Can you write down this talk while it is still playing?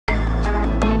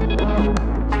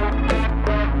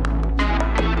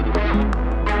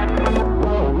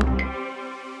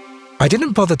I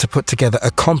didn't bother to put together a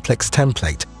complex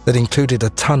template that included a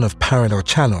ton of parallel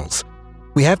channels.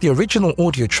 We have the original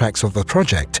audio tracks of the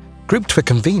project grouped for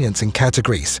convenience in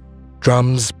categories: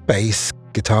 drums, bass,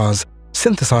 guitars,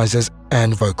 synthesizers,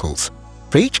 and vocals.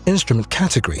 For each instrument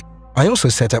category, I also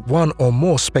set up one or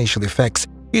more spatial effects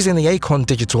using the Acon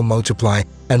Digital Multiply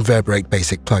and Verberate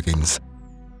basic plugins.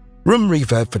 Room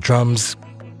reverb for drums,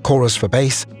 chorus for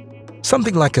bass,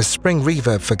 something like a spring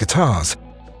reverb for guitars,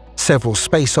 several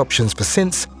space options for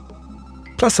synths,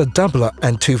 plus a doubler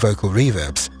and 2 vocal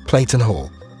reverbs, plate and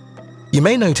hall. You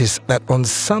may notice that on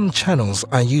some channels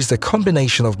I used a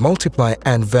combination of Multiply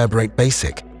and Verberate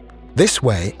Basic. This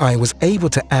way I was able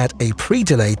to add a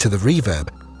pre-delay to the reverb,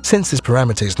 since this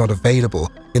parameter is not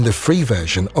available in the free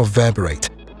version of Verberate,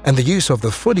 and the use of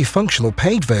the fully functional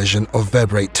paid version of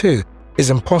Verberate 2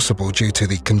 is impossible due to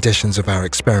the conditions of our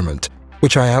experiment,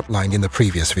 which I outlined in the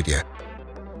previous video.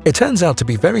 It turns out to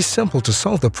be very simple to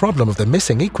solve the problem of the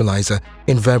missing equalizer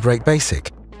in Verberate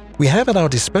Basic. We have at our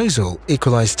disposal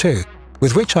Equalize 2,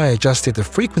 with which I adjusted the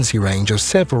frequency range of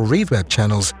several reverb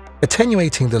channels,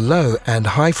 attenuating the low and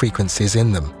high frequencies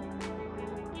in them.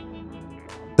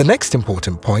 The next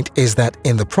important point is that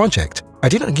in the project, I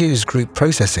didn't use group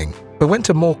processing, but went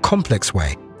a more complex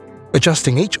way,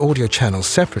 adjusting each audio channel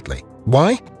separately.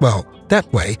 Why? Well,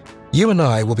 that way, you and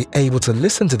I will be able to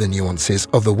listen to the nuances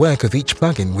of the work of each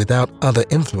plugin without other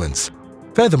influence.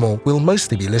 Furthermore, we'll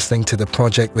mostly be listening to the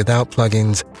project without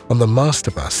plugins on the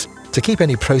master bus to keep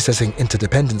any processing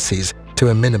interdependencies to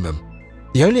a minimum.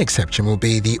 The only exception will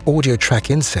be the audio track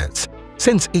inserts,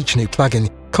 since each new plugin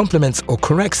complements or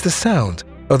corrects the sound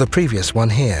of the previous one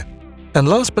here. And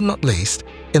last but not least,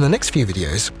 in the next few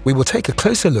videos, we will take a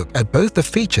closer look at both the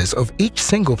features of each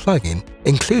single plugin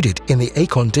included in the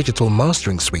Acon Digital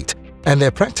Mastering Suite and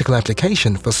their practical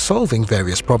application for solving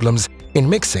various problems in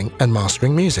mixing and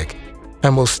mastering music.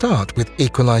 And we'll start with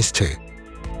Equalize 2.